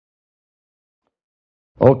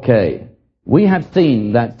Okay. We have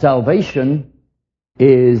seen that salvation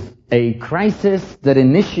is a crisis that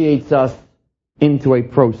initiates us into a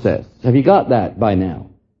process. Have you got that by now?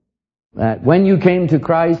 That when you came to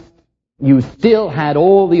Christ, you still had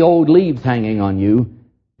all the old leaves hanging on you.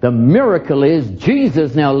 The miracle is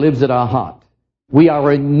Jesus now lives at our heart. We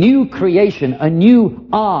are a new creation, a new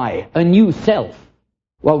I, a new self.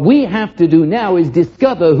 What we have to do now is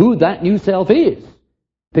discover who that new self is.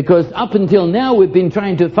 Because up until now we've been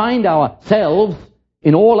trying to find ourselves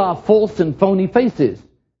in all our false and phony faces.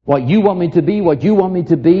 What you want me to be, what you want me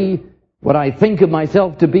to be, what I think of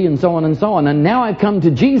myself to be, and so on and so on. And now I've come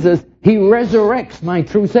to Jesus, He resurrects my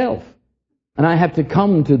true self. And I have to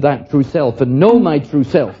come to that true self and know my true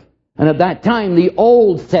self. And at that time the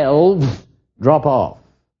old selves drop off.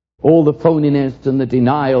 All the phoniness and the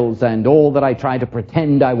denials and all that I try to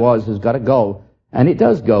pretend I was has got to go. And it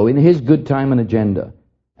does go in His good time and agenda.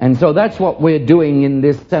 And so that's what we're doing in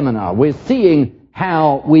this seminar. We're seeing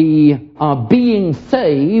how we are being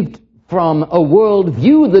saved from a world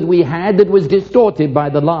view that we had that was distorted by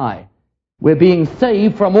the lie. We're being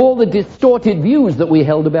saved from all the distorted views that we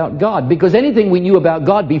held about God, because anything we knew about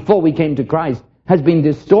God before we came to Christ has been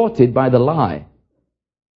distorted by the lie.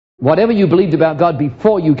 Whatever you believed about God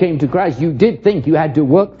before you came to Christ, you did think you had to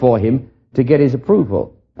work for Him to get His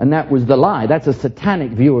approval. And that was the lie. That's a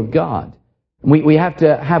satanic view of God. We have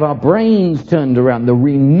to have our brains turned around, the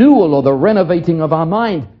renewal or the renovating of our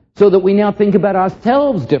mind, so that we now think about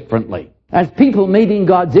ourselves differently, as people made in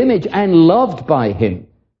God's image and loved by Him.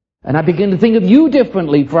 And I begin to think of you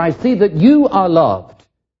differently, for I see that you are loved,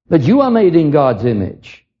 that you are made in God's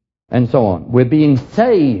image, and so on. We're being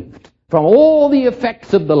saved from all the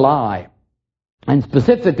effects of the lie, and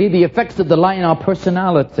specifically the effects of the lie in our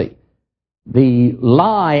personality. The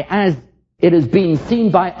lie as it has been seen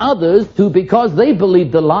by others who, because they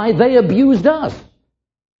believed the lie, they abused us.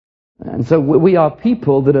 And so we are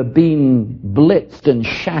people that have been blitzed and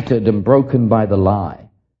shattered and broken by the lie.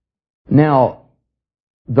 Now,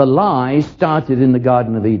 the lie started in the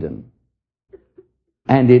Garden of Eden.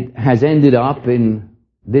 And it has ended up in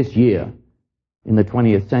this year, in the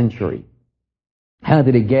 20th century. How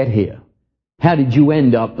did it get here? How did you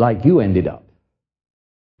end up like you ended up?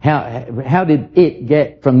 How did it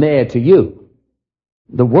get from there to you?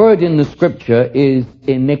 The word in the Scripture is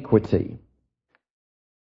iniquity.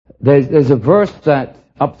 There's a verse that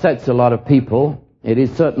upsets a lot of people. It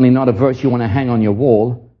is certainly not a verse you want to hang on your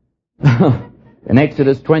wall. In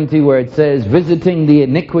Exodus 20, where it says, visiting the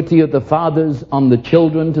iniquity of the fathers on the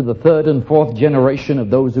children to the third and fourth generation of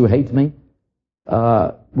those who hate me.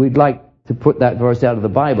 We'd like to put that verse out of the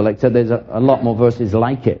Bible, except there's a lot more verses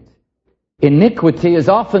like it. Iniquity has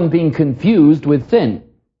often been confused with sin,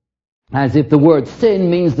 as if the word sin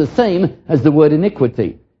means the same as the word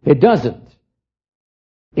iniquity. It doesn't.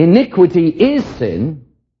 Iniquity is sin,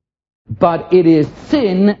 but it is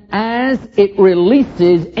sin as it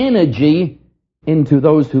releases energy into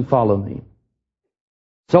those who follow me.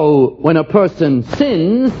 So when a person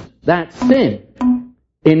sins, that's sin.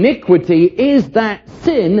 Iniquity is that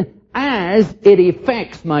sin as it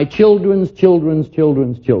affects my children's children's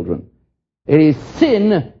children's children. It is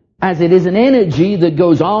sin as it is an energy that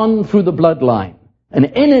goes on through the bloodline. An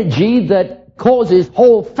energy that causes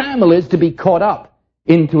whole families to be caught up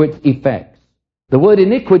into its effects. The word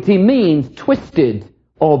iniquity means twisted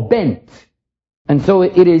or bent. And so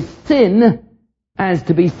it is sin as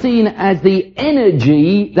to be seen as the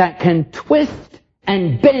energy that can twist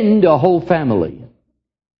and bend a whole family.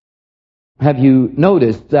 Have you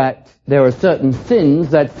noticed that there are certain sins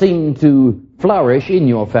that seem to flourish in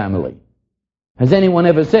your family? Has anyone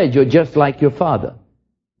ever said you're just like your father?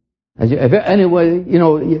 Anyway,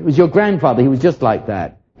 it was your grandfather, he was just like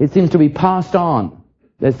that. It seems to be passed on.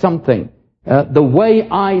 There's something. The way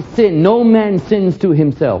I sin, no man sins to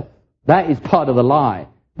himself. That is part of the lie.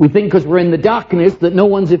 We think because we're in the darkness that no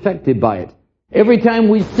one's affected by it. Every time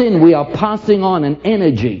we sin, we are passing on an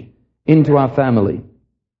energy into our family.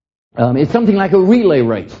 It's something like a relay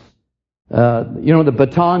race. The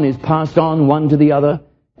baton is passed on one to the other.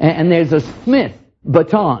 And there's a Smith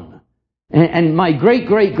baton. And my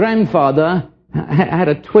great-great-grandfather had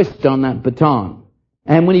a twist on that baton.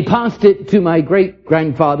 And when he passed it to my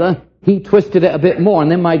great-grandfather, he twisted it a bit more. And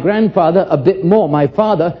then my grandfather, a bit more. My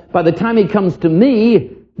father, by the time he comes to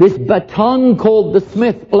me, this baton called the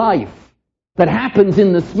Smith life that happens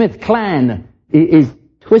in the Smith clan is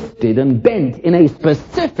twisted and bent in a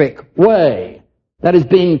specific way that is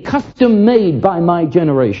being custom-made by my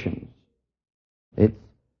generation.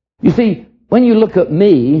 You see, when you look at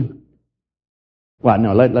me,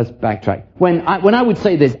 let's backtrack. When I would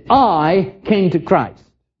say this, I came to Christ.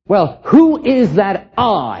 Well, who is that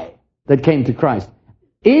I that came to Christ?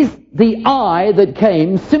 Is the I that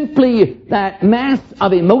came simply that mass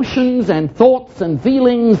of emotions and thoughts and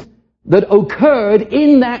feelings that occurred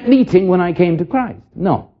in that meeting when I came to Christ?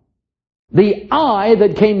 No. The I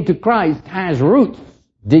that came to Christ has roots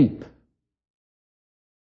deep.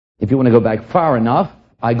 If you want to go back far enough,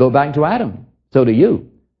 I go back to Adam. So do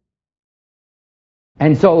you.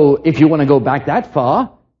 And so, if you want to go back that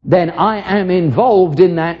far, then I am involved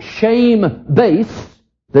in that shame base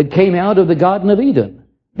that came out of the Garden of Eden.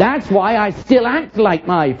 That's why I still act like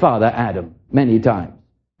my father Adam many times.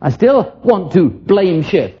 I still want to blame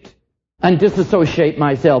shift and disassociate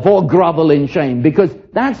myself or grovel in shame because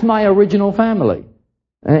that's my original family.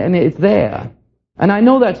 And it's there. And I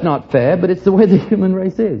know that's not fair, but it's the way the human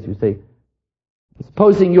race is, you see.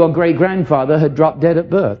 Supposing your great-grandfather had dropped dead at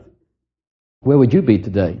birth, where would you be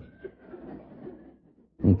today?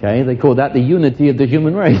 Okay, they call that the unity of the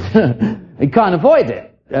human race. You can't avoid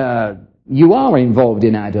it. You are involved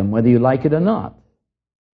in Adam, whether you like it or not.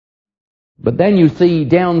 But then you see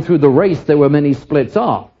down through the race there were many splits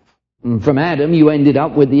off. And from Adam you ended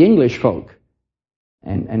up with the English folk.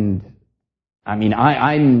 And I mean,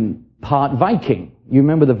 I'm part Viking. You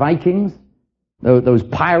remember the Vikings? Those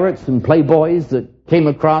pirates and playboys that came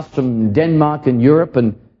across from Denmark and Europe,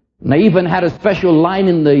 and they even had a special line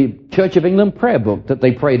in the Church of England prayer book that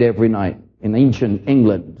they prayed every night in ancient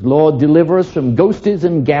England. Lord, deliver us from ghosties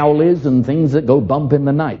and gowlies and things that go bump in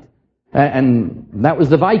the night. And that was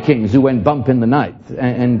the Vikings who went bump in the night.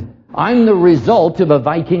 And I'm the result of a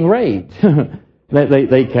Viking raid.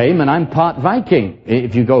 They came, and I'm part Viking,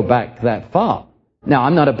 if you go back that far. Now,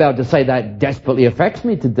 I'm not about to say that desperately affects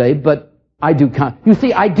me today, but I do come. You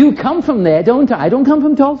see, I do come from there, don't I? I don't come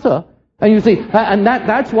from Tulsa. And you see, and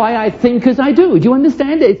that's why I think as I do. Do you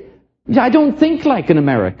understand it? I don't think like an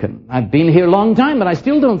American. I've been here a long time, but I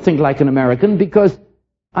still don't think like an American because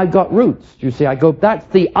I've got roots. You see, that's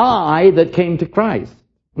the I that came to Christ.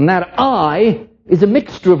 And that I is a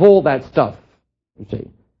mixture of all that stuff, you see.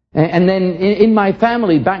 And then in my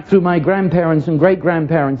family, back through my grandparents and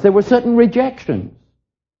great-grandparents, there were certain rejections.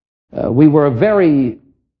 We were a very,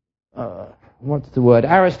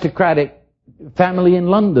 aristocratic family in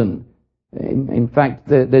London. In fact,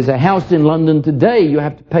 there's a house in London today, you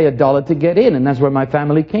have to pay $1 to get in, and that's where my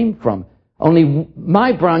family came from. Only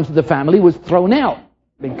my branch of the family was thrown out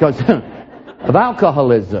because of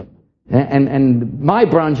alcoholism. And my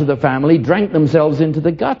branch of the family drank themselves into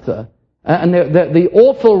the gutter. And the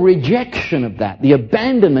awful rejection of that, the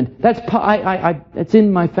abandonment, it's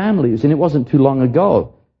in my family, and it wasn't too long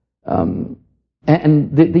ago.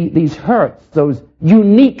 These hurts, those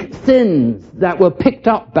unique sins that were picked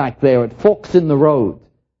up back there at forks in the road,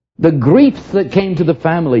 the griefs that came to the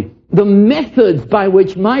family, the methods by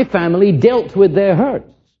which my family dealt with their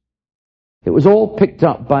hurts. It was all picked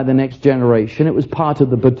up by the next generation. It was part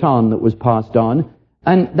of the baton that was passed on,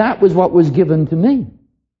 and that was what was given to me,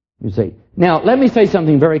 you see. Now, let me say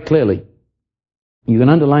something very clearly. You can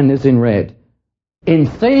underline this in red. In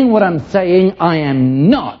saying what I'm saying, I am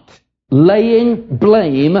not laying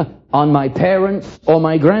blame on my parents or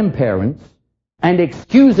my grandparents and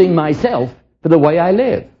excusing myself for the way I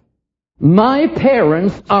live. My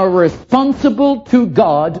parents are responsible to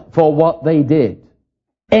God for what they did.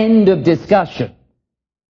 End of discussion.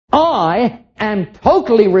 I am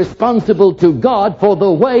totally responsible to God for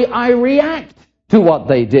the way I react to what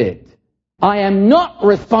they did. I am not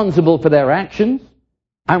responsible for their actions.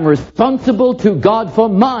 I'm responsible to God for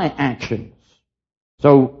my actions.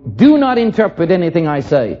 So do not interpret anything I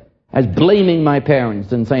say as blaming my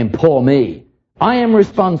parents and saying, poor me. I am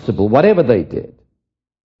responsible, whatever they did.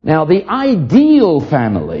 Now, the ideal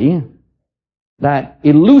family, that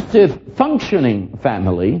elusive functioning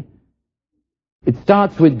family, it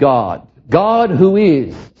starts with God. God who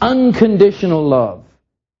is unconditional love.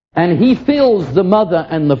 And He fills the mother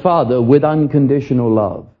and the father with unconditional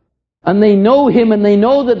love. And they know Him and they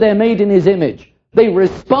know that they're made in His image. They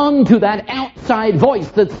respond to that outside voice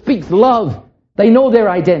that speaks love. They know their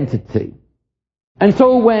identity. And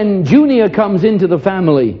so when Junior comes into the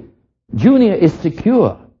family, Junior is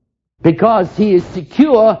secure because he is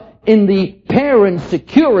secure in the parent's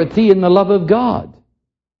security in the love of God.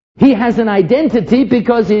 He has an identity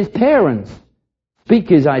because his parents speak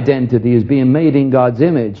his identity as being made in God's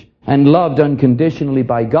image and loved unconditionally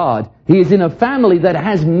by God. He is in a family that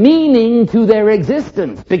has meaning to their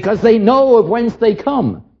existence because they know of whence they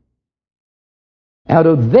come. Out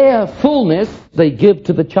of their fullness, they give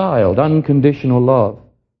to the child unconditional love.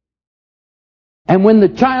 And when the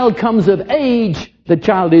child comes of age, the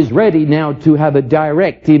child is ready now to have a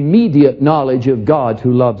direct, immediate knowledge of God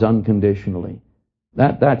who loves unconditionally.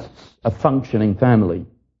 That's a functioning family.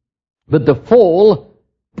 But the fall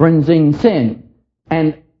brings in sin.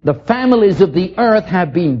 And the families of the earth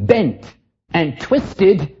have been bent and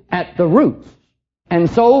twisted at the roots. And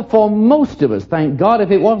so for most of us, thank God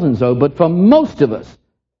if it wasn't so, but for most of us,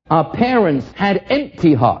 our parents had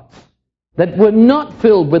empty hearts that were not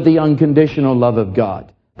filled with the unconditional love of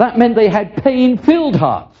God. That meant they had pain-filled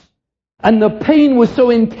hearts. And the pain was so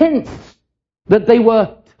intense that they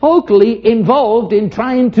were totally involved in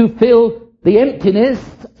trying to fill the emptiness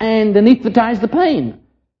and anesthetize the pain.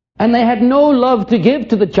 And they had no love to give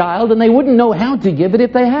to the child, and they wouldn't know how to give it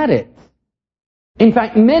if they had it. In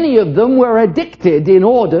fact, many of them were addicted in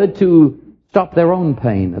order to stop their own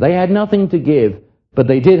pain. They had nothing to give, but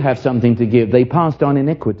they did have something to give. They passed on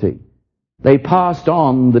iniquity. They passed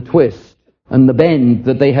on the twist and the bend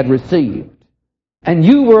that they had received. And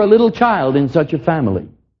you were a little child in such a family.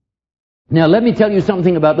 Now, let me tell you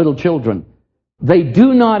something about little children. They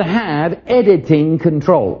do not have editing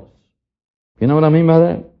controls. You know what I mean by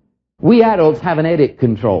that? We adults have an edit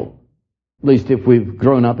control. At least if we've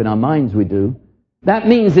grown up in our minds, we do. That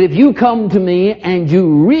means that if you come to me and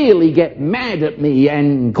you really get mad at me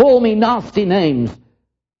and call me nasty names,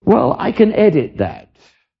 well, I can edit that.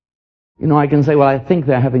 You know, I can say, well, I think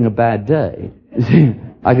they're having a bad day.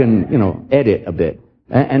 I can, edit a bit.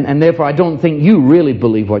 And therefore, I don't think you really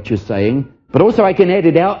believe what you're saying. But also I can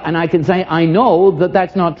edit out and I can say, I know that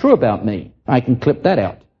that's not true about me. I can clip that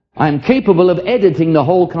out. I'm capable of editing the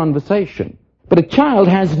whole conversation. But a child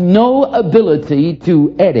has no ability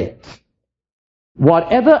to edit.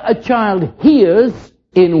 Whatever a child hears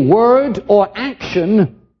in word or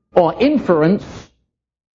action or inference,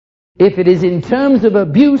 if it is in terms of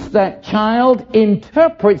abuse, that child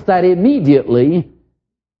interprets that immediately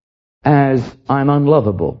as, I'm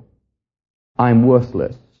unlovable. I'm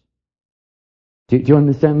worthless. Do you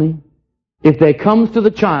understand me? If there comes to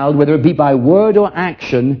the child, whether it be by word or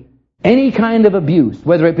action, any kind of abuse,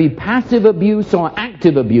 whether it be passive abuse or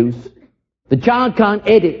active abuse, the child can't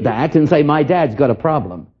edit that and say, my dad's got a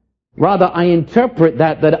problem. Rather, I interpret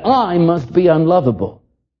that I must be unlovable.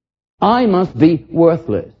 I must be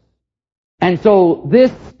worthless. And so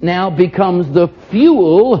this now becomes the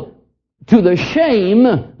fuel to the shame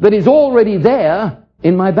that is already there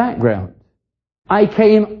in my background. I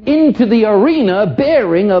came into the arena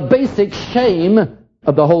bearing a basic shame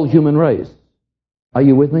of the whole human race. Are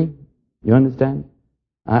you with me? You understand?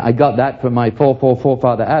 I got that from my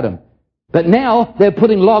forefather Adam. But now they're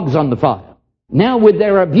putting logs on the fire. Now with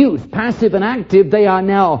their abuse, passive and active, they are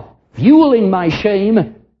now fueling my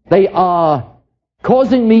shame. They are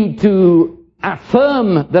causing me to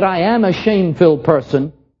affirm that I am a shame-filled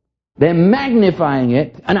person. They're magnifying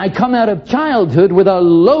it, and I come out of childhood with a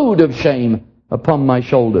load of shame upon my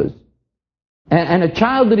shoulders. And a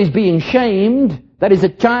child that is being shamed, that is a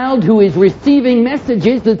child who is receiving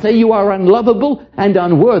messages that say you are unlovable and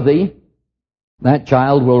unworthy, that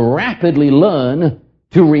child will rapidly learn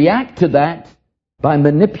to react to that by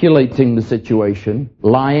manipulating the situation,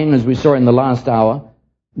 lying, as we saw in the last hour,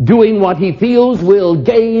 doing what he feels will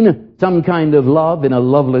gain some kind of love in a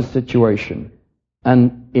loveless situation.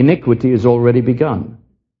 And iniquity has already begun.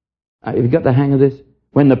 Have you got the hang of this?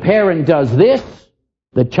 When the parent does this,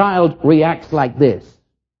 the child reacts like this,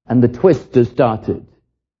 and the twist has started.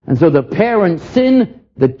 And so the parent sin,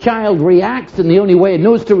 the child reacts, and the only way it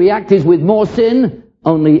knows to react is with more sin,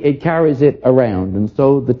 only it carries it around. And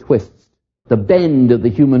so the twist, the bend of the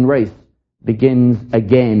human race begins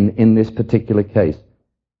again in this particular case.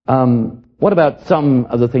 What about some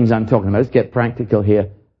of the things I'm talking about? Let's get practical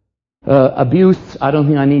here. Abuse, I don't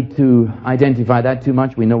think I need to identify that too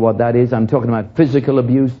much. We know what that is. I'm talking about physical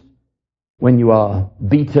abuse, when you are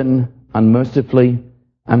beaten unmercifully.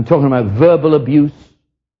 I'm talking about verbal abuse.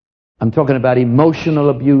 I'm talking about emotional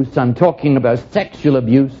abuse. I'm talking about sexual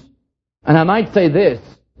abuse. And I might say this,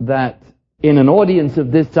 that in an audience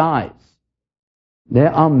of this size,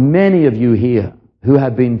 there are many of you here who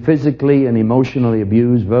have been physically and emotionally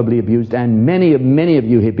abused, verbally abused, and many of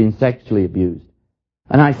you have been sexually abused.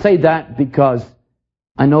 And I say that because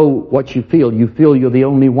I know what you feel. You feel you're the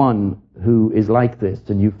only one who is like this,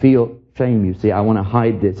 and you feel shame. You say, I want to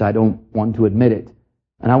hide this. I don't want to admit it.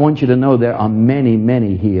 And I want you to know there are many,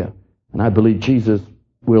 many here. And I believe Jesus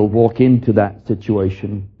will walk into that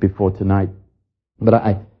situation before tonight.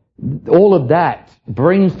 But all of that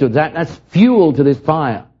brings to that's fuel to this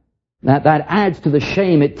fire. That adds to the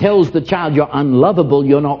shame. It tells the child you're unlovable,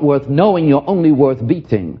 you're not worth knowing, you're only worth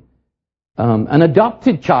beating. An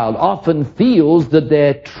adopted child often feels that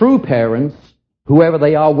their true parents, whoever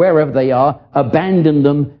they are, wherever they are, abandoned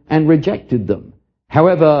them and rejected them.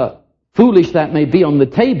 However, foolish that may be on the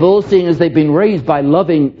table, seeing as they've been raised by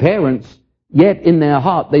loving parents, yet in their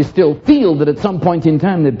heart they still feel that at some point in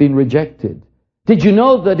time they've been rejected. Did you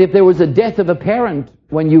know that if there was a death of a parent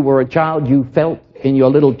when you were a child, you felt in your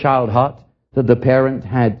little child heart that the parent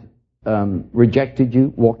had rejected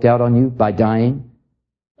you, walked out on you by dying?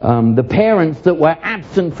 The parents that were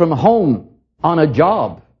absent from home on a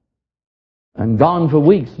job and gone for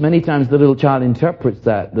weeks, many times the little child interprets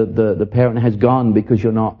that the parent has gone because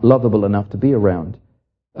you're not lovable enough to be around.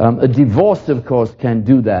 A divorce, of course, can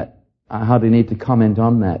do that. I hardly need to comment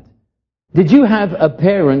on that. Did you have a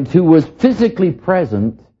parent who was physically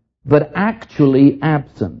present but actually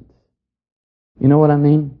absent? You know what I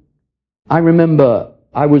mean? I remember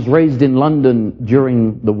I was raised in London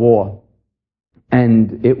during the war,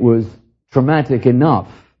 and it was traumatic enough.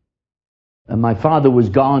 My father was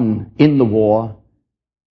gone in the war,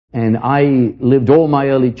 and I lived all my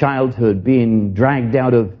early childhood being dragged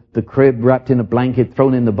out of the crib, wrapped in a blanket,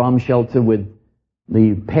 thrown in the bomb shelter with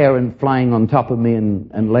the parent flying on top of me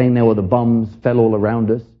and laying there where the bombs fell all around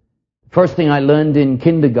us. First thing I learned in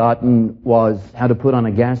kindergarten was how to put on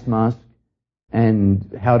a gas mask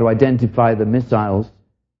and how to identify the missiles.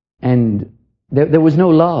 And there was no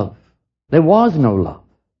love. There was no love.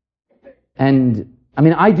 And I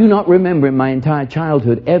mean, I do not remember in my entire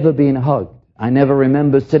childhood ever being hugged. I never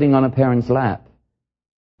remember sitting on a parent's lap.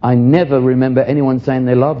 I never remember anyone saying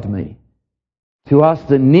they loved me. To us,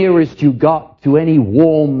 the nearest you got to any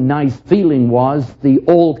warm, nice feeling was the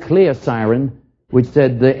all-clear siren, which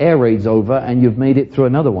said the air raid's over and you've made it through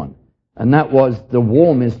another one. And that was the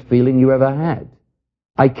warmest feeling you ever had.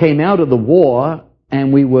 I came out of the war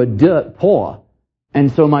and we were dirt poor.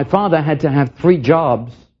 And so my father had to have 3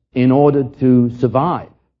 jobs in order to survive.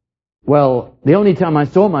 Well, the only time I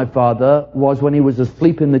saw my father was when he was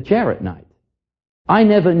asleep in the chair at night. I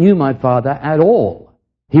never knew my father at all.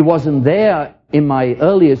 He wasn't there in my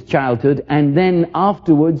earliest childhood, and then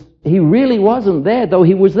afterwards, he really wasn't there, though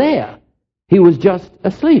he was there. He was just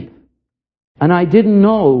asleep. And I didn't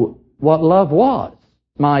know what love was.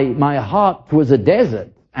 My heart was a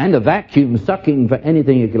desert and a vacuum sucking for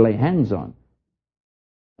anything you could lay hands on.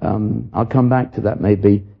 I'll come back to that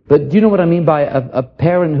maybe. But do you know what I mean by a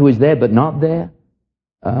parent who is there but not there?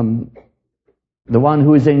 The one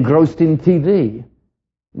who is engrossed in TV.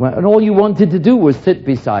 Well, and all you wanted to do was sit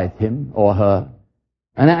beside him or her.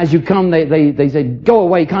 And as you come, they say, go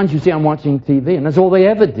away, can't you see I'm watching TV? And that's all they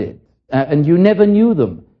ever did. And you never knew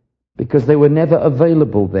them because they were never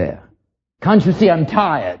available there. Can't you see I'm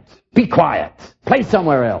tired? Be quiet. Play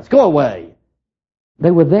somewhere else. Go away.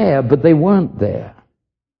 They were there, but they weren't there.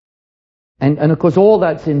 And of course, all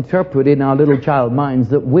that's interpreted in our little child minds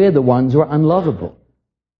that we're the ones who are unlovable.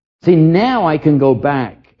 See, now I can go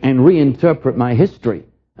back and reinterpret my history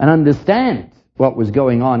and understand what was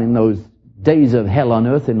going on in those days of hell on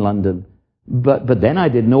earth in London. But then I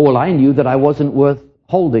didn't know. All I knew that I wasn't worth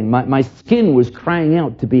holding. My skin was crying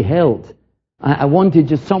out to be held. I wanted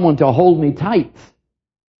just someone to hold me tight.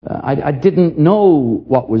 I didn't know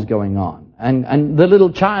what was going on. And the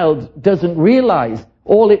little child doesn't realize.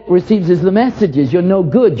 All it receives is the messages. You're no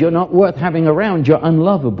good. You're not worth having around. You're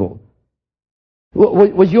unlovable.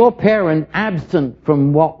 Was your parent absent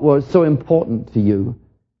from what was so important to you?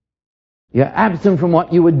 You're absent from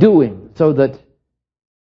what you were doing, so that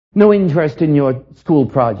no interest in your school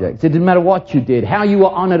projects. It didn't matter what you did. How you were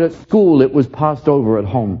honored at school, it was passed over at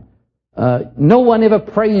home. No one ever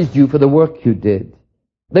praised you for the work you did.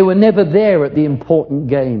 They were never there at the important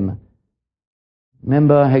game.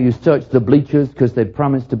 Remember how you searched the bleachers because they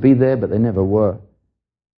promised to be there, but they never were.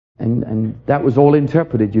 And that was all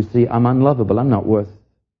interpreted, you see. I'm unlovable. I'm not worth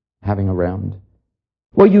having around.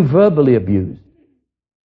 Were you verbally abused?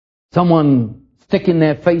 Someone sticking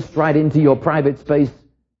their face right into your private space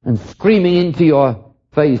and screaming into your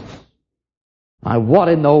face, what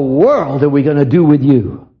in the world are we going to do with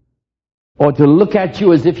you? Or to look at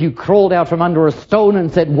you as if you crawled out from under a stone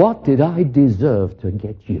and said, what did I deserve to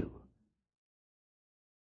get you?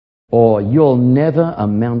 Or you'll never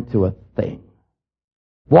amount to a thing.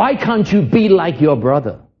 Why can't you be like your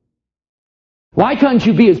brother? Why can't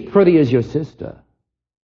you be as pretty as your sister?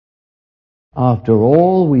 After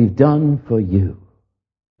all we've done for you,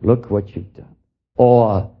 look what you've done.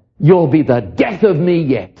 Or you'll be the death of me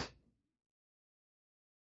yet.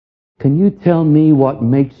 Can you tell me what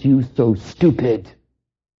makes you so stupid?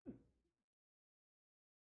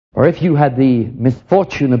 Or if you had the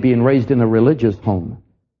misfortune of being raised in a religious home,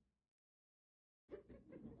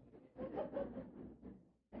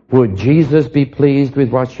 would Jesus be pleased with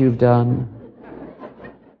what you've done?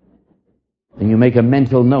 And you make a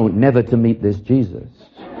mental note never to meet this Jesus.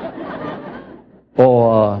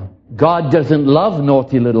 Or God doesn't love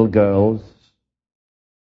naughty little girls.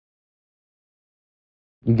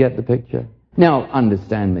 You get the picture? Now,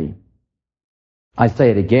 understand me. I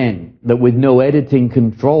say it again, that with no editing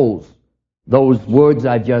controls, those words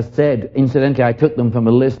I just said, incidentally, I took them from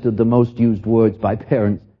a list of the most used words by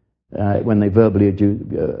parents when they verbally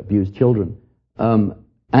abuse children.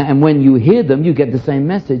 And when you hear them, you get the same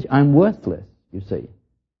message. I'm worthless, you see.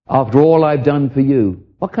 After all I've done for you,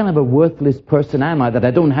 what kind of a worthless person am I that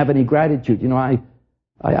I don't have any gratitude? You know,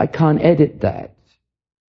 I can't edit that.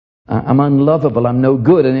 I'm unlovable, I'm no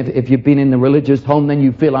good. And if you've been in the religious home, then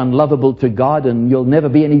you feel unlovable to God and you'll never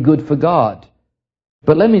be any good for God.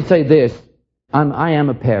 But let me say this, I am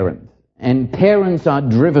a parent. And parents are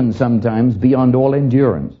driven sometimes beyond all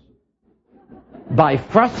endurance by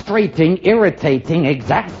frustrating, irritating,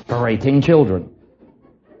 exasperating children.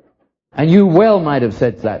 And you well might have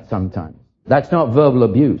said that sometimes. That's not verbal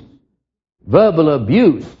abuse. Verbal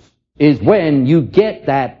abuse is when you get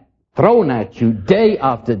that thrown at you day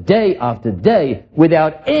after day after day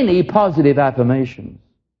without any positive affirmations.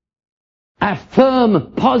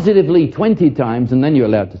 Affirm positively 20 times and then you're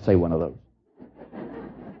allowed to say one of those.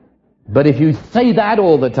 But if you say that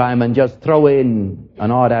all the time and just throw in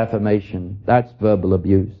an odd affirmation, that's verbal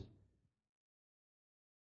abuse.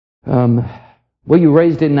 Were you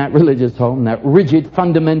raised in that religious home, that rigid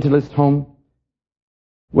fundamentalist home,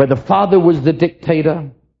 where the father was the dictator,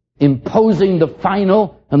 imposing the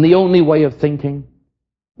final and the only way of thinking?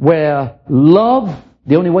 Where love,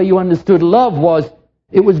 the only way you understood love was,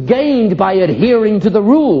 it was gained by adhering to the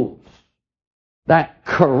rules. That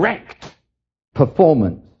correct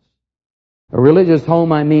performance. A religious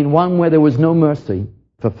home, I mean one where there was no mercy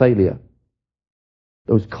for failure.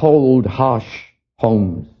 Those cold, harsh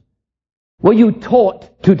homes. Were you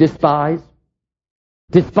taught to despise?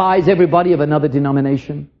 Despise everybody of another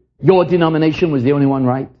denomination? Your denomination was the only one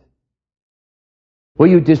right? Were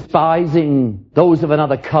you despising those of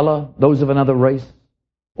another color, those of another race?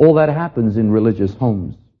 All that happens in religious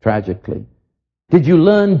homes, tragically. Did you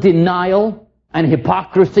learn denial and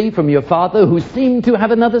hypocrisy from your father, who seemed to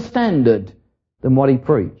have another standard than what he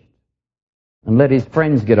preached? And let his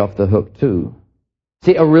friends get off the hook too.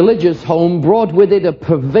 See, a religious home brought with it a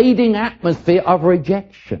pervading atmosphere of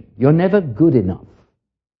rejection. You're never good enough.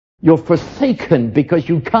 You're forsaken because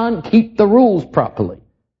you can't keep the rules properly.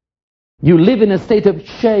 You live in a state of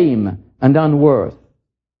shame and unworth.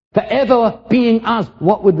 Forever being asked,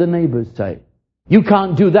 what would the neighbors say? You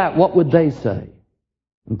can't do that, what would they say?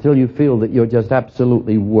 Until you feel that you're just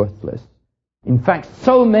absolutely worthless. In fact,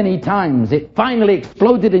 so many times it finally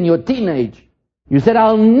exploded in your teenage. You said,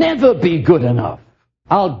 I'll never be good enough.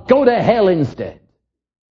 I'll go to hell instead.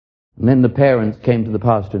 And then the parents came to the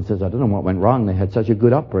pastor and says, I don't know what went wrong. They had such a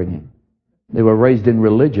good upbringing. They were raised in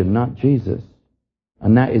religion, not Jesus.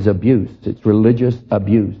 And that is abuse. It's religious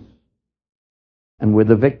abuse. And we're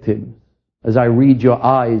the victims. As I read your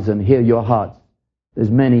eyes and hear your hearts,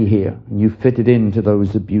 there's many here, and you fitted into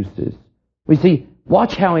those abuses. We see,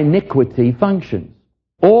 watch how iniquity functions.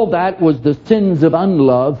 All that was the sins of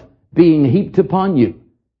unlove being heaped upon you.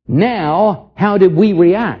 Now, how did we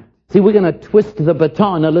react? See, we're going to twist the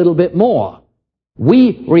baton a little bit more.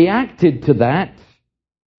 We reacted to that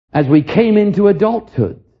as we came into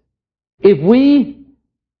adulthood. If we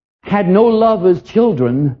had no love as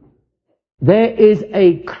children, there is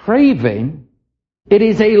a craving, it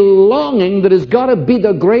is a longing that has got to be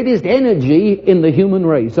the greatest energy in the human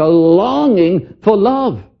race, a longing for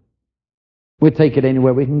love. We'll take it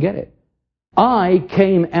anywhere we can get it. I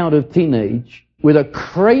came out of teenage with a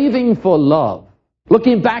craving for love,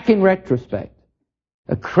 looking back in retrospect,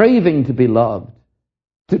 a craving to be loved,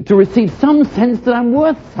 to receive some sense that I'm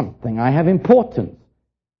worth something, I have importance.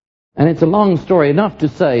 And it's a long story, enough to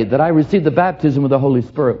say that I received the baptism of the Holy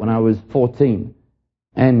Spirit when I was 14.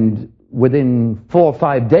 And within 4 or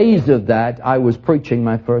 5 days of that, I was preaching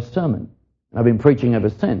my first sermon. I've been preaching ever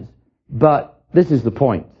since. But this is the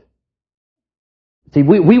point. See,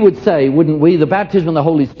 we would say, wouldn't we, the baptism of the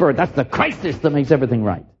Holy Spirit, that's the crisis that makes everything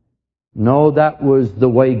right. No, that was the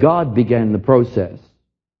way God began the process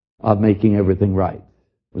of making everything right.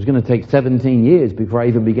 It was going to take 17 years before I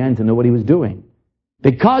even began to know what he was doing.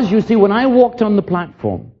 Because, you see, when I walked on the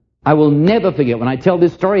platform, I will never forget, when I tell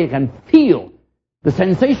this story, I can feel the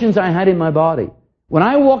sensations I had in my body. When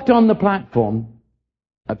I walked on the platform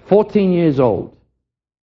at 14 years old,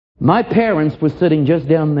 my parents were sitting just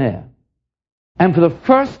down there. And for the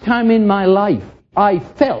first time in my life, I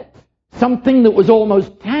felt something that was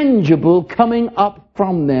almost tangible coming up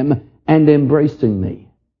from them and embracing me.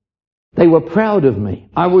 They were proud of me.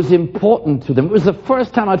 I was important to them. It was the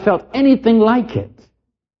first time I'd felt anything like it.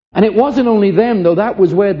 And it wasn't only them, though that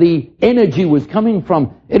was where the energy was coming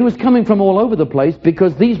from. It was coming from all over the place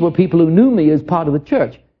because these were people who knew me as part of the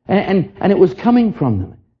church. And it was coming from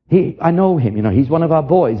them. I know him, he's one of our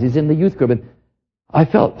boys. He's in the youth group. And I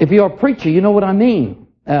felt, if you're a preacher, you know what I mean.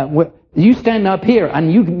 You stand up here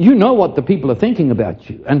and you know what the people are thinking about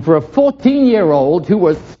you. And for a 14-year-old who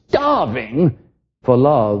was starving for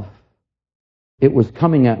love, it was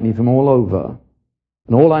coming at me from all over.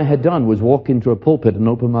 And all I had done was walk into a pulpit and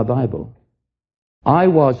open my Bible. I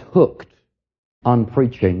was hooked on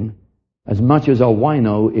preaching as much as a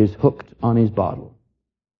wino is hooked on his bottle.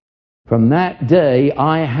 From that day,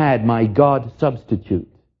 I had my God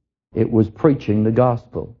substitute. It was preaching the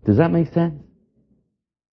gospel. Does that make sense?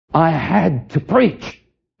 I had to preach.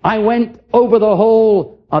 I went over the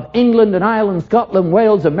whole of England and Ireland, Scotland,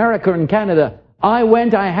 Wales, America, and Canada. I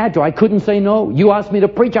had to. I couldn't say no. You asked me to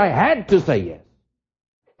preach, I had to say yes.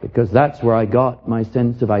 Because that's where I got my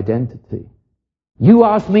sense of identity. You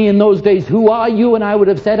asked me in those days, who are you? And I would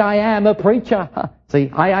have said, I am a preacher. See,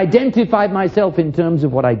 I identified myself in terms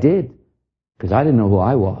of what I did. Because I didn't know who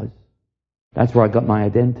I was. That's where I got my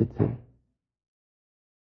identity.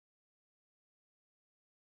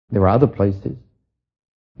 There are other places.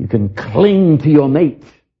 You can cling to your mate.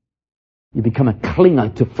 You become a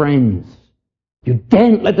clinger to friends. You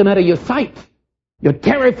daren't let them out of your sight. You're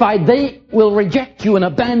terrified they will reject you and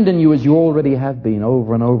abandon you as you already have been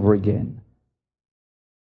over and over again.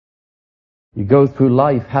 You go through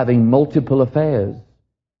life having multiple affairs.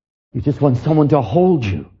 You just want someone to hold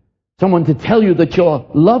you. Someone to tell you that you're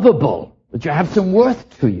lovable, that you have some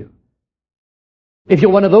worth to you. If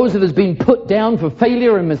you're one of those that has been put down for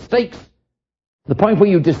failure and mistakes, the point where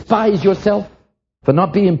you despise yourself for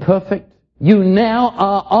not being perfect, you now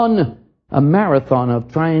are on a marathon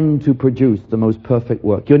of trying to produce the most perfect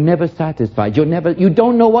work. You're never satisfied. You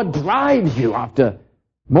don't know what drives you after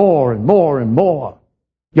more and more and more.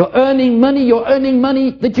 You're earning money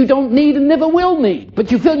that you don't need and never will need,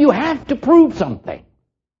 but you feel you have to prove something.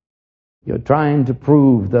 You're trying to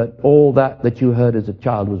prove that all that you heard as a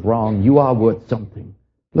child was wrong. You are worth something.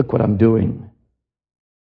 Look what I'm doing.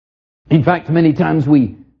 In fact, many times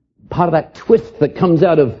part of that twist that comes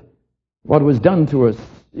out of what was done to us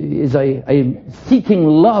is a seeking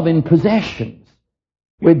love in possessions.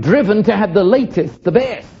 We're driven to have the latest, the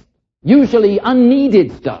best, usually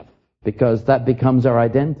unneeded stuff, because that becomes our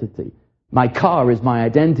identity. My car is my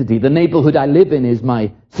identity. The neighborhood I live in is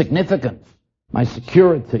my significance, my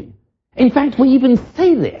security. In fact, we even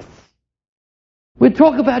say this. We'll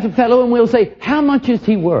talk about a fellow and we'll say, how much is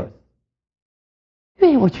he worth? You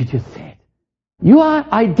hear what you just said? You are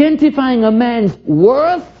identifying a man's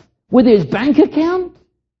worth with his bank account?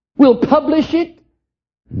 We'll publish it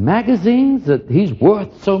in magazines that he's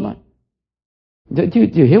worth so much. Do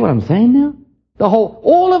you hear what I'm saying now?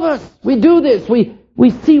 All of us, we do this. We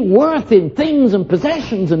see worth in things and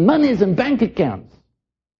possessions and monies and bank accounts.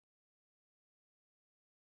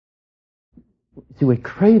 See, we're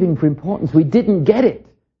craving for importance. We didn't get it.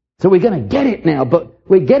 So we're going to get it now, but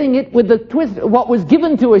we're getting it with the twist. What was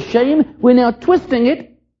given to us shame, we're now twisting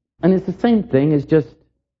it, and it's the same thing. It's just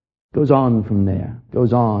goes on from there.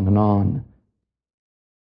 Goes on and on.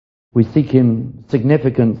 We seek in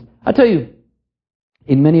significance. I tell you,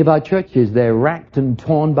 in many of our churches, they're racked and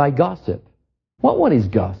torn by gossip. What is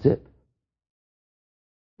gossip?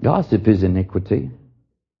 Gossip is iniquity.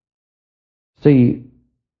 See,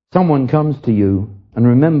 someone comes to you, and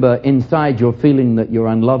remember, inside you're feeling that you're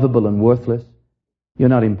unlovable and worthless. You're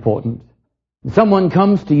not important. Someone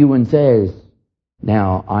comes to you and says,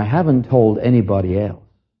 now, I haven't told anybody else.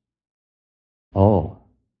 Oh,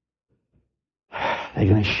 they're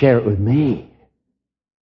going to share it with me.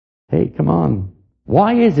 Hey, come on.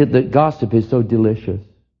 Why is it that gossip is so delicious?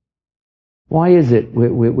 Why is it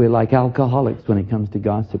we're like alcoholics when it comes to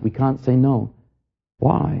gossip? We can't say no.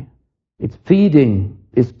 Why? It's feeding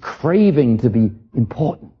this craving to be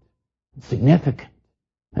important, significant.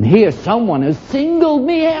 And here someone has singled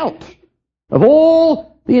me out of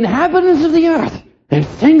all the inhabitants of the earth. They've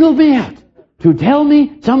singled me out to tell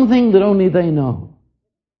me something that only they know.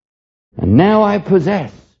 And now I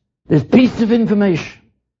possess this piece of information.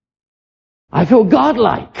 I feel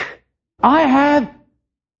godlike. I have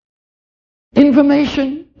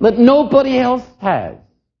information that nobody else has,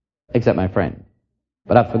 except my friend.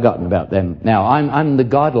 But I've forgotten about them. Now I'm the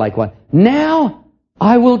godlike one. Now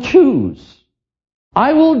I will choose.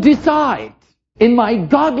 I will decide in my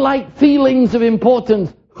godlike feelings of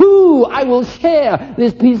importance who I will share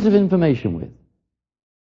this piece of information with.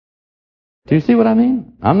 Do you see what I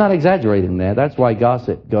mean? I'm not exaggerating there. That's why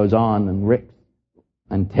gossip goes on and rips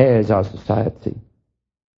and tears our society.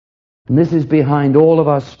 And this is behind all of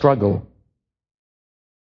our struggle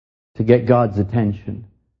to get God's attention.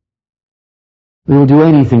 We will do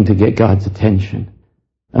anything to get God's attention.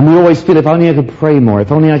 And we always feel, if only I could pray more,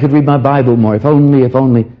 if only I could read my Bible more, if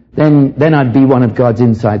only, then I'd be one of God's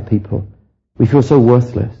inside people. We feel so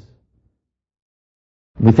worthless.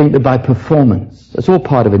 We think that by performance, that's all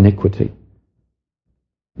part of iniquity.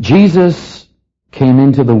 Jesus came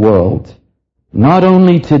into the world not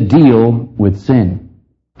only to deal with sin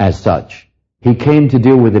as such, he came to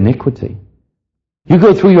deal with iniquity. You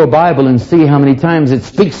go through your Bible and see how many times it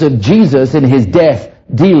speaks of Jesus in his death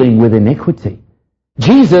dealing with iniquity.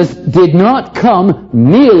 Jesus did not come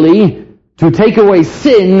merely to take away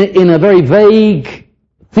sin in a very vague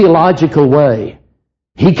theological way.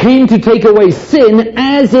 He came to take away sin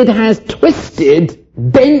as it has twisted,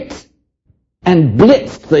 bent, and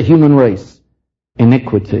blitzed the human race.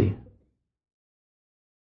 Iniquity.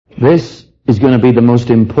 This is going to be the most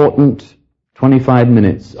important 25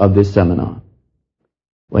 minutes of this seminar.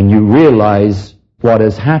 When you realize what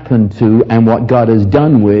has happened to and what God has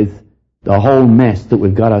done with the whole mess that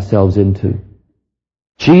we've got ourselves into.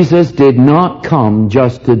 Jesus did not come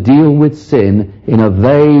just to deal with sin in a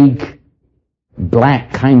vague,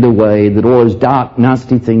 black kind of way that all those dark,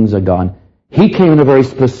 nasty things are gone. He came in a very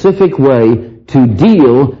specific way to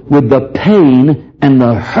deal with the pain and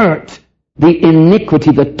the hurt, the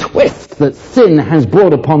iniquity, the twist that sin has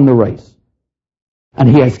brought upon the race. And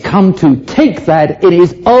he has come to take that in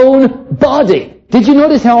his own body. Did you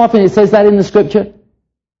notice how often it says that in the scripture?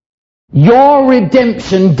 Your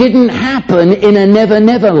redemption didn't happen in a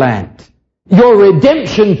never land. Your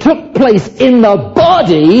redemption took place in the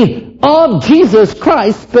body of Jesus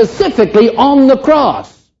Christ, specifically on the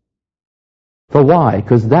cross. For why?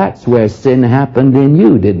 Because that's where sin happened in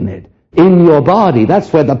you, didn't it? In your body.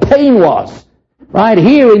 That's where the pain was. Right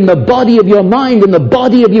here in the body of your mind, in the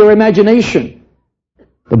body of your imagination.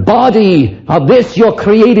 The body of this, your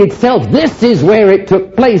created self. This is where it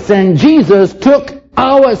took place. And Jesus took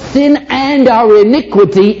our sin and our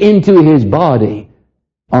iniquity into his body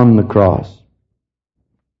on the cross.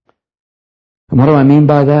 And what do I mean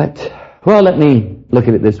by that? Well, let me look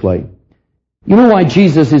at it this way. You know why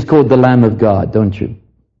Jesus is called the Lamb of God, don't you?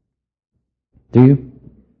 Do you?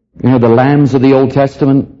 You know, the lambs of the Old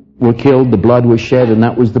Testament were killed, the blood was shed, and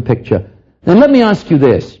that was the picture. Then let me ask you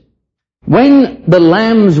this. When the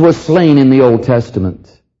lambs were slain in the Old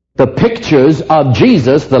Testament, the pictures of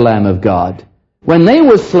Jesus, the Lamb of God, when they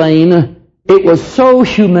were slain, it was so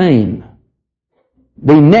humane.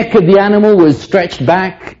 The neck of the animal was stretched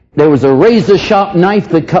back. There was a razor-sharp knife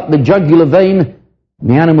that cut the jugular vein.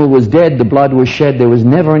 The animal was dead. The blood was shed. There was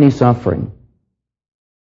never any suffering.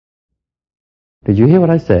 Did you hear what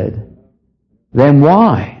I said? Then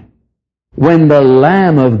why, when the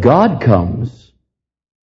Lamb of God comes,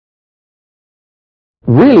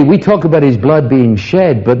 really, we talk about his blood being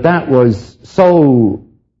shed, but that was so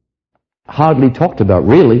hardly talked about,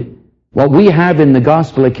 really. What we have in the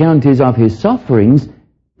gospel account is of his sufferings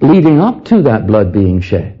leading up to that blood being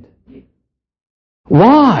shed.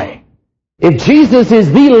 Why? If Jesus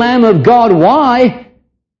is the Lamb of God, why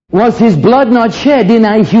was his blood not shed in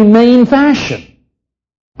a humane fashion?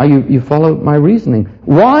 You follow my reasoning.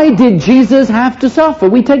 Why did Jesus have to suffer?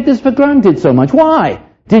 We take this for granted so much. Why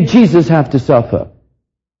did Jesus have to suffer?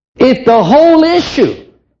 If the whole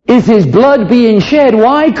issue is his blood being shed,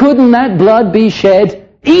 why couldn't that blood be shed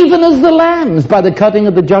even as the lambs by the cutting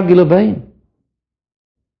of the jugular vein?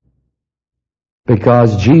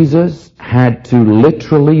 Because Jesus had to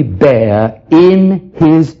literally bear in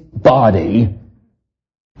his body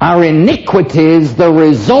our iniquities, the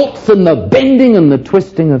results and the bending and the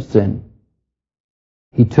twisting of sin.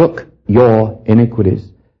 He took your iniquities.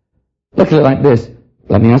 Look at it like this.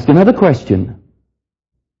 Let me ask another question.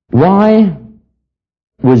 Why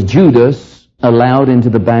was Judas allowed into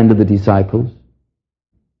the band of the disciples?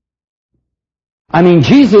 I mean,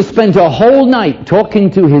 Jesus spent a whole night talking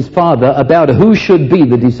to his Father about who should be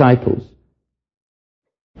the disciples.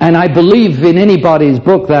 And I believe in anybody's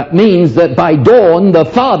book that means that by dawn the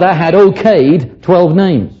Father had okayed 12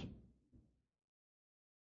 names.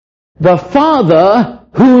 The Father,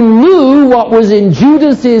 who knew what was in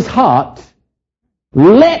Judas's heart,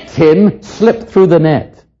 let him slip through the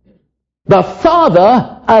net. The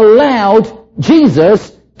Father allowed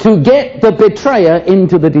Jesus to get the betrayer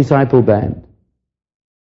into the disciple band.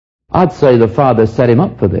 I'd say the Father set him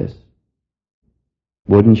up for this.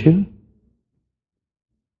 Wouldn't you?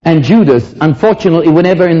 And Judas, unfortunately,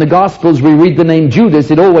 whenever in the Gospels we read the name Judas,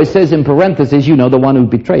 it always says in parentheses, you know, the one who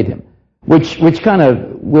betrayed him. Which kind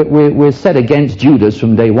of, we're set against Judas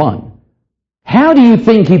from day one. How do you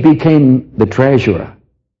think he became the treasurer?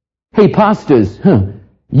 Hey, pastors,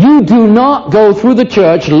 you do not go through the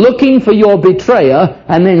church looking for your betrayer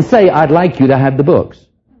and then say, I'd like you to have the books.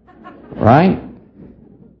 Right?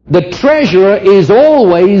 The treasurer is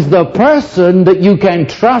always the person that you can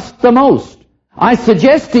trust the most. I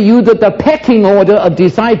suggest to you that the pecking order of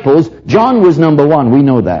disciples, John was number one, we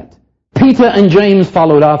know that. Peter and James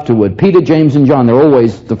followed afterward. Peter, James, and John, they're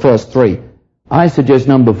always the first three. I suggest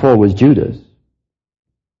number 4 was Judas.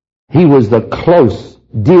 He was the close,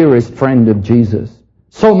 dearest friend of Jesus.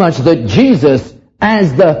 So much that Jesus,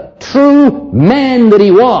 as the true man that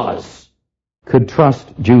he was, could trust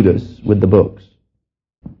Judas with the books.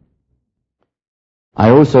 I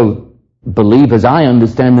also believe, as I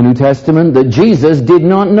understand the New Testament, that Jesus did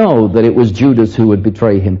not know that it was Judas who would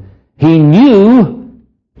betray him. He knew,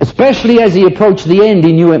 especially as he approached the end,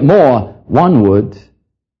 he knew it more. One would.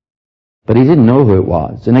 But he didn't know who it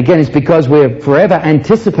was. And again, it's because we're forever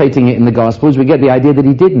anticipating it in the Gospels, we get the idea that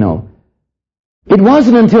he did know. It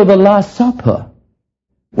wasn't until the Last Supper,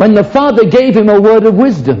 when the Father gave him a word of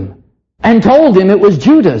wisdom and told him it was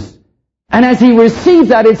Judas. And as he received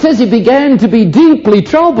that, it says he began to be deeply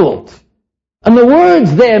troubled. And the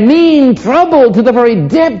words there mean troubled to the very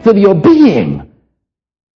depth of your being.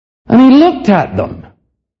 And he looked at them.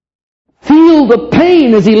 Feel the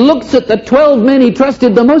pain as he looks at the 12 men he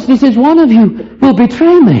trusted the most. He says, one of you will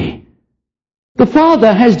betray me. The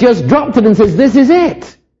Father has just dropped it and says, this is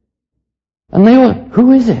it. And they were,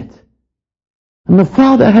 who is it? And the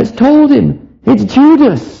Father has told him, it's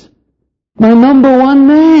Judas, my number one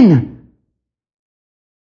man.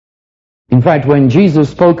 In fact, when Jesus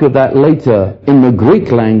spoke of that later in the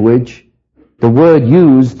Greek language, the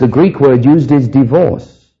Greek word used is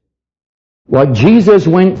divorce. What Jesus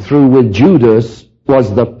went through with Judas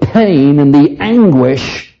was the pain and the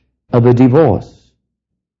anguish of a divorce.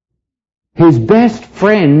 His best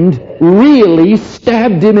friend really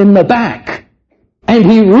stabbed him in the back, and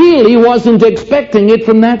he really wasn't expecting it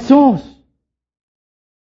from that source.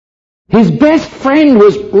 His best friend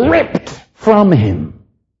was ripped from him.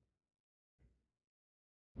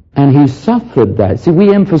 And he suffered that. See,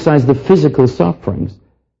 we emphasize the physical sufferings.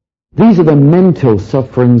 These are the mental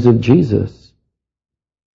sufferings of Jesus.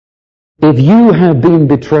 If you have been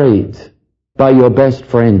betrayed by your best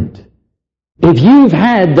friend, if you've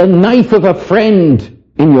had the knife of a friend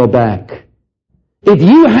in your back, if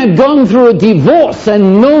you have gone through a divorce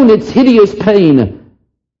and known its hideous pain,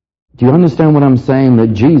 do you understand what I'm saying?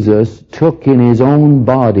 That Jesus took in his own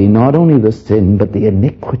body not only the sin, but the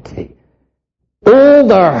iniquity. All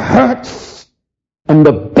the hurts and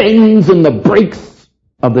the bends and the breaks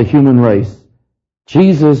of the human race.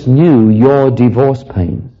 Jesus knew your divorce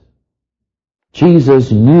pains.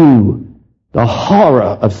 Jesus knew the horror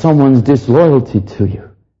of someone's disloyalty to you.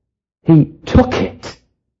 He took it.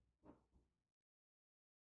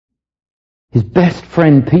 His best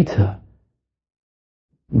friend Peter.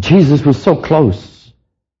 Jesus was so close.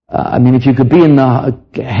 If you could be in the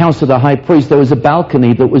house of the high priest, there was a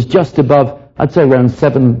balcony that was just above, I'd say around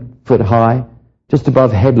 7 foot high, just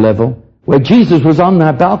above head level, where Jesus was on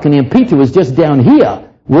that balcony and Peter was just down here,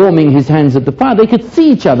 warming his hands at the fire. They could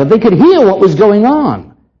see each other. They could hear what was going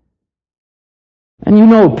on. And you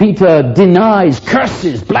know, Peter denies,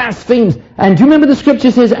 curses, blasphemes. And do you remember the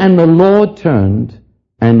scripture says, and the Lord turned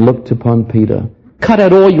and looked upon Peter. Cut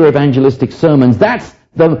out all your evangelistic sermons. That's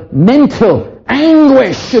the mental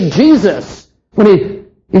anguish of Jesus. When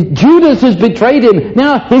Judas has betrayed him.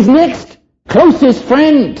 Now, his next closest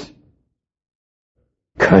friend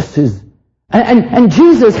curses. And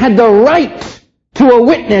Jesus had the right to a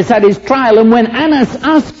witness at his trial. And when Annas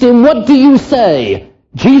asked him, what do you say?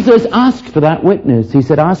 Jesus asked for that witness. He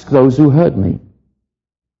said, ask those who heard me.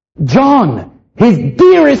 John, his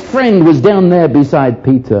dearest friend, was down there beside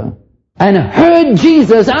Peter and heard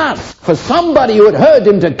Jesus ask for somebody who had heard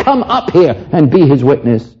him to come up here and be his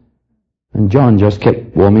witness. And John just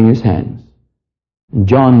kept warming his hands. And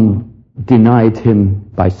John denied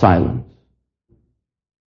him by silence.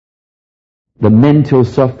 The mental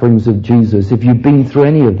sufferings of Jesus, if you've been through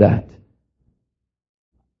any of that,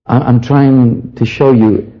 I'm trying to show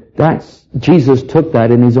you Jesus took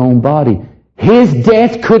that in his own body. His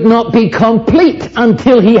death could not be complete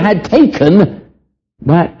until he had taken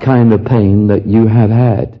that kind of pain that you have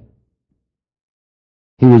had.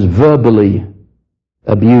 He was verbally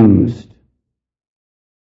abused.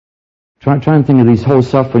 Try and think of these whole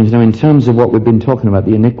sufferings now in terms of what we've been talking about,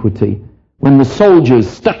 the iniquity. When the soldiers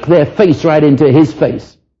stuck their face right into his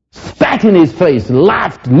face, spat in his face,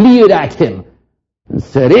 laughed, leered at him, and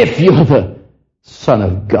said, if you're the Son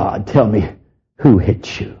of God, tell me who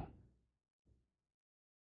hit you.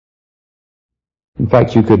 In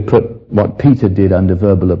fact, you could put what Peter did under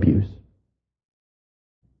verbal abuse.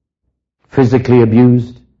 Physically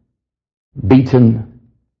abused, beaten.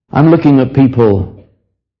 I'm looking at people,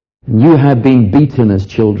 and you have been beaten as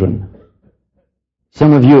children.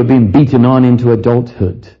 Some of you have been beaten on into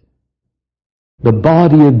adulthood. The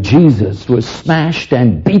body of Jesus was smashed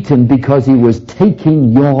and beaten because he was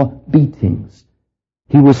taking your beatings.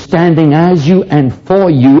 He was standing as you and for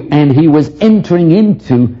you, and he was entering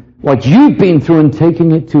into what you've been through and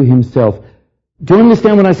taking it to himself. Do you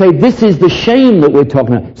understand when I say this is the shame that we're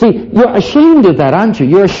talking about? See, you're ashamed of that, aren't you?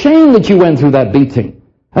 You're ashamed that you went through that beating.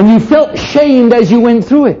 And you felt shamed as you went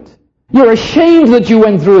through it. You're ashamed that you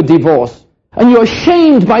went through a divorce. And you're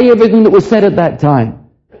shamed by everything that was said at that time.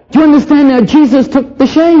 Do you understand now? Jesus took the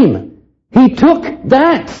shame. He took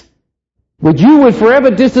that which you would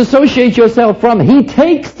forever disassociate yourself from. He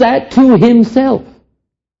takes that to himself.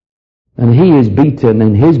 And he is beaten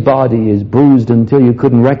and his body is bruised until you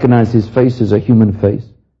couldn't recognize his face as a human face.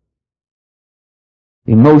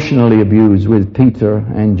 Emotionally abused with Peter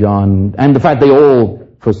and John, and the fact they all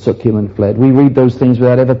forsook him and fled. We read those things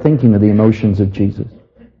without ever thinking of the emotions of Jesus.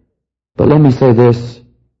 But let me say this.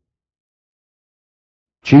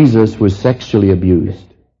 Jesus was sexually abused.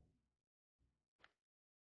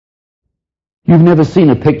 You've never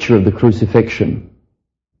seen a picture of the crucifixion.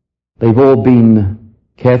 They've all been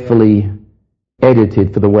carefully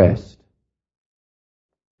edited for the West.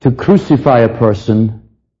 To crucify a person,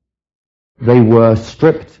 they were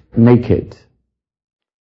stripped naked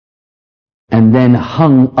and then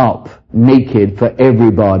hung up naked for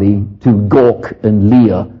everybody to gawk and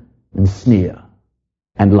leer and sneer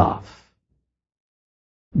and laugh.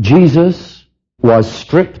 Jesus was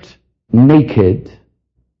stripped naked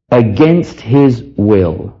against his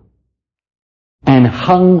will and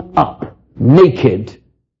hung up naked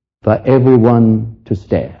for everyone to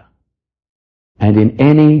stare. And in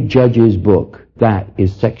any judge's book, that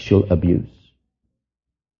is sexual abuse.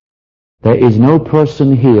 There is no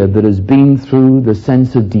person here that has been through the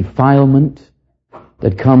sense of defilement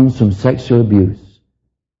that comes from sexual abuse,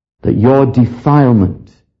 that your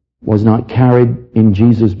defilement was not carried in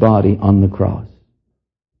Jesus' body on the cross.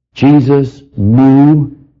 Jesus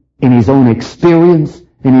knew in his own experience,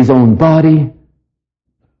 in his own body,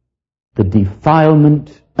 the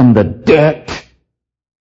defilement and the dirt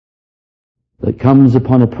that comes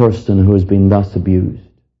upon a person who has been thus abused.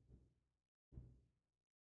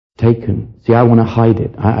 Taken. See, I want to hide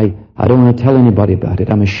it. I don't want to tell anybody about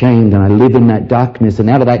it. I'm ashamed and I live in that darkness, and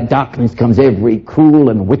out of that darkness comes every cruel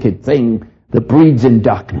and wicked thing that breeds in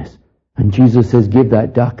darkness. And Jesus says, give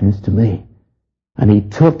that darkness to me. And he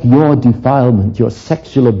took your defilement, your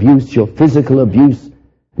sexual abuse, your physical abuse,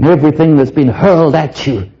 and everything that's been hurled at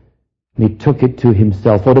you, and he took it to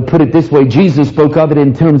himself. Or to put it this way, Jesus spoke of it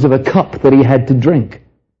in terms of a cup that he had to drink.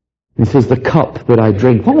 He says, the cup that I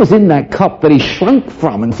drink. What was in that cup that he shrunk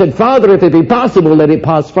from and said, Father, if it be possible, let it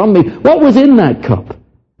pass from me? What was in that cup?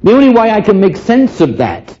 The only way I can make sense of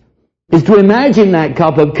that is to imagine that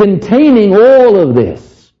cup of containing all of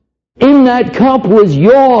this. In that cup was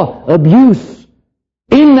your abuse.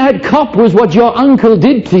 In that cup was what your uncle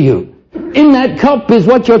did to you. In that cup is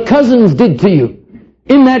what your cousins did to you.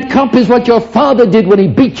 In that cup is what your father did when he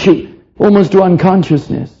beat you almost to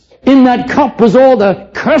unconsciousness. In that cup was all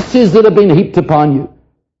the curses that have been heaped upon you.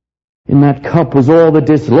 In that cup was all the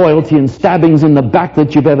disloyalty and stabbings in the back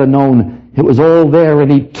that you've ever known. It was all there,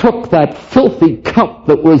 and he took that filthy cup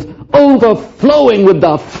that was overflowing with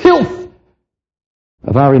the filth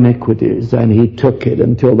of our iniquities, and he took it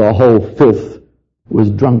until the whole filth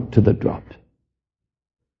was drunk to the drop.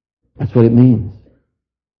 That's what it means.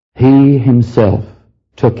 He himself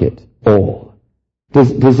took it all.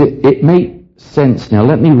 Does it make sense now?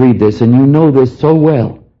 Let me read this, and you know this so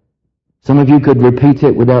well. Some of you could repeat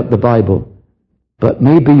it without the Bible, but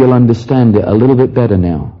maybe you'll understand it a little bit better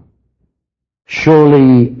now.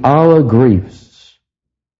 Surely our griefs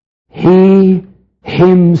he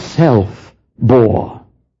himself bore.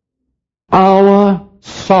 Our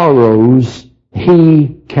sorrows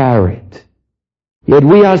he carried. Yet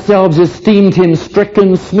we ourselves esteemed him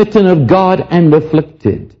stricken, smitten of God, and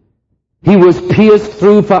afflicted. He was pierced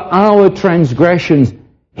through for our transgressions.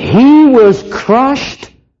 He was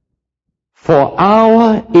crushed for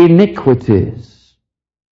our iniquities.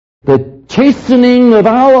 The chastening of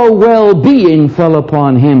our well-being fell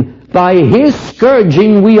upon him. By his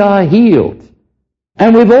scourging we are healed.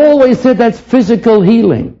 And we've always said that's physical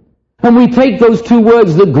healing. And we take those two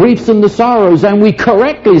words, the griefs and the sorrows, and we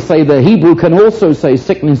correctly say the Hebrew can also say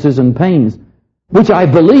sicknesses and pains, which I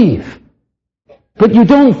believe. But you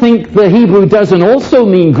don't think the Hebrew doesn't also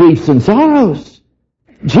mean griefs and sorrows.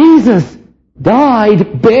 Jesus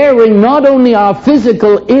died bearing not only our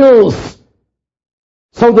physical ills,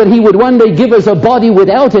 so that he would one day give us a body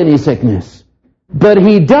without any sickness, but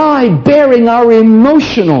he died bearing our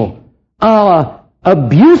emotional, our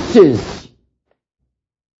abuses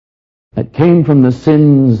that came from the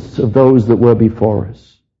sins of those that were before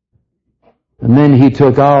us. And then he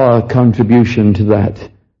took our contribution to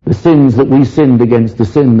that, the sins that we sinned against, the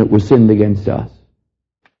sin that was sinned against us.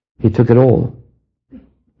 He took it all.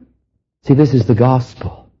 See, this is the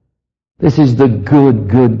gospel. This is the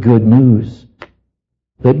good news.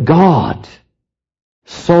 That God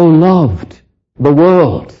so loved the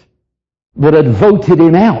world that had voted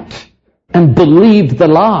him out and believed the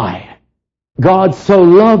lie. God so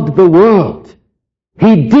loved the world.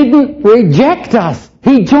 He didn't reject us.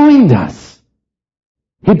 He joined us.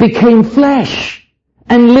 He became flesh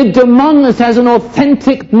and lived among us as an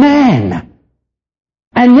authentic man.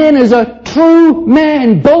 And then as a true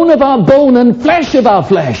man, bone of our bone and flesh of our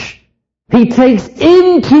flesh, he takes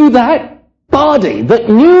into that body that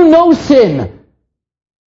knew no sin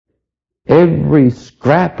every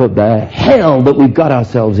scrap of the hell that we've got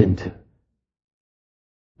ourselves into.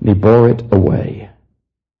 And he bore it away.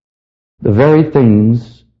 The very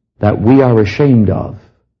things that we are ashamed of,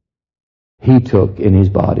 he took in his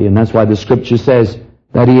body. And that's why the scripture says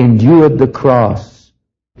that he endured the cross,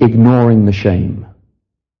 ignoring the shame.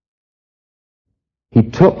 He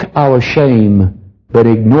took our shame, but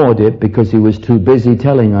ignored it because he was too busy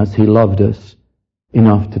telling us he loved us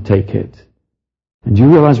enough to take it. And do you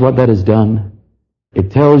realize what that has done?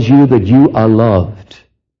 It tells you that you are loved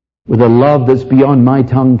with a love that's beyond my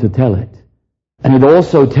tongue to tell it. And it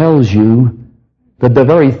also tells you that the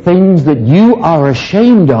very things that you are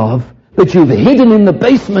ashamed of, that you've hidden in the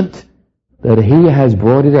basement, that he has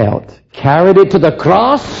brought it out, carried it to the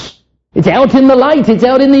cross. It's out in the light. It's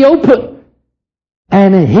out in the open.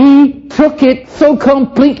 And he took it so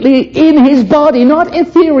completely in his body, not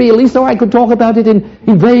ethereally, so I could talk about it in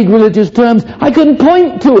vague religious terms. I couldn't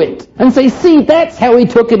point to it and say, see, that's how he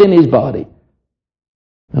took it in his body.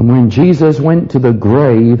 And when Jesus went to the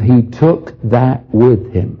grave, he took that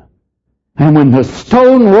with him. And when the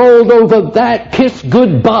stone rolled over that, kissed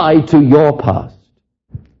goodbye to your past.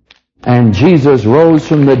 And Jesus rose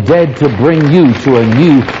from the dead to bring you to a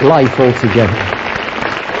new life altogether.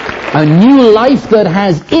 A new life that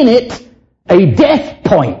has in it a death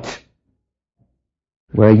point,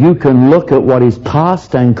 where you can look at what is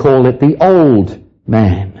past and call it the old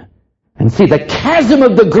man, and see the chasm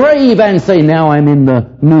of the grave and say, now I'm in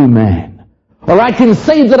the new man. Or I can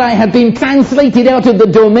say that I have been translated out of the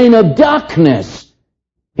domain of darkness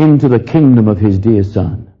into the kingdom of his dear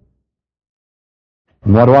Son.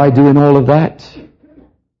 And what do I do in all of that?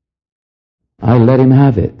 I let him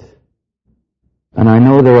have it. And I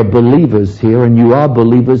know there are believers here, and you are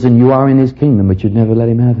believers, and you are in his kingdom, but you'd never let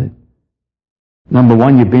him have it. Number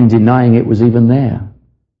one, you've been denying it was even there.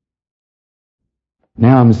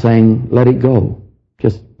 Now I'm saying, let it go.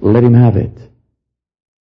 Just let him have it.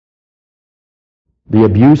 The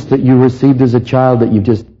abuse that you received as a child that you've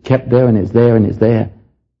just kept there, and it's there, and it's there.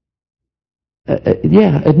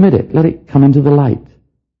 Yeah, admit it. Let it come into the light.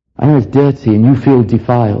 I know it's dirty, and you feel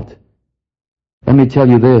defiled. Let me tell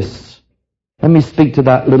you this. Let me speak to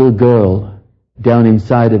that little girl down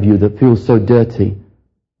inside of you that feels so dirty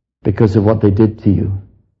because of what they did to you.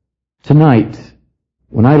 Tonight,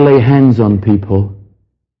 when I lay hands on people,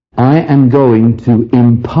 I am going to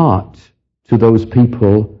impart to those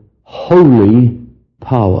people holy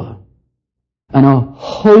power. And a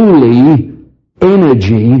holy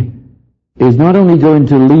energy is not only going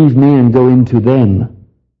to leave me and go into them,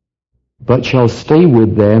 but shall stay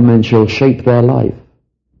with them and shall shape their life.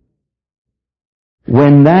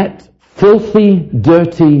 When that filthy,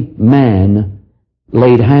 dirty man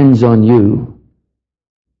laid hands on you,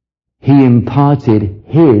 he imparted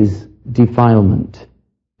his defilement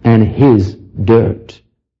and his dirt.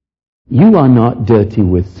 You are not dirty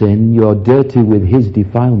with sin, you are dirty with his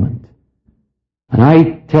defilement. And I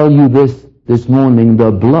tell you this morning,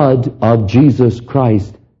 the blood of Jesus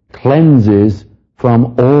Christ cleanses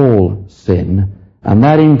from all sin. And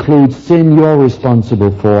that includes sin you're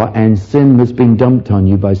responsible for and sin that's been dumped on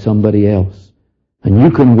you by somebody else. And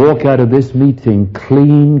you can walk out of this meeting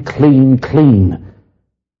clean, clean, clean.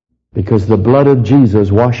 Because the blood of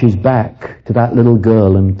Jesus washes back to that little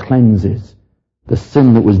girl and cleanses the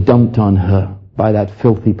sin that was dumped on her by that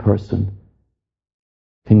filthy person.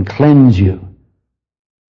 Can cleanse you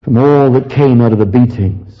from all that came out of the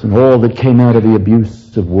beatings and all that came out of the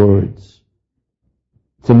abuse of words.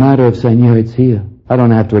 It's a matter of saying, yeah, it's here. I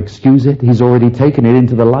don't have to excuse it. He's already taken it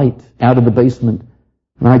into the light, out of the basement.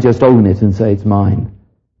 And I just own it and say it's mine.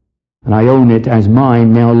 And I own it as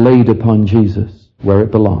mine, now laid upon Jesus, where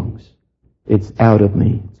it belongs. It's out of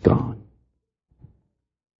me. It's gone.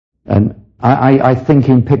 And I think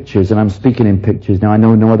in pictures, and I'm speaking in pictures. Now I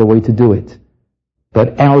know no other way to do it.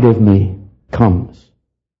 But out of me comes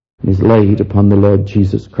and is laid upon the Lord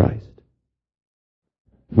Jesus Christ.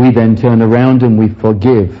 We then turn around and we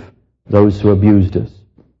forgive those who abused us.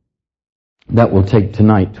 That will take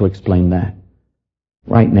tonight to explain that.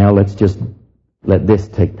 Right now, let's just let this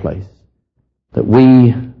take place. That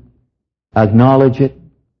we acknowledge it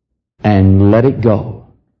and let it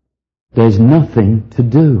go. There's nothing to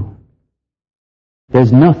do.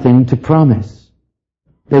 There's nothing to promise.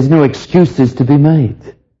 There's no excuses to be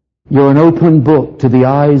made. You're an open book to the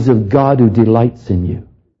eyes of God who delights in you.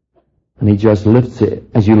 And He just lifts it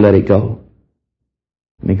as you let it go.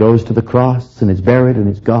 And He goes to the cross and it's buried and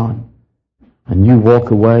it's gone. And you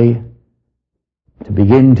walk away to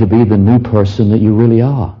begin to be the new person that you really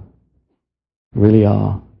are. Really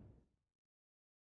are.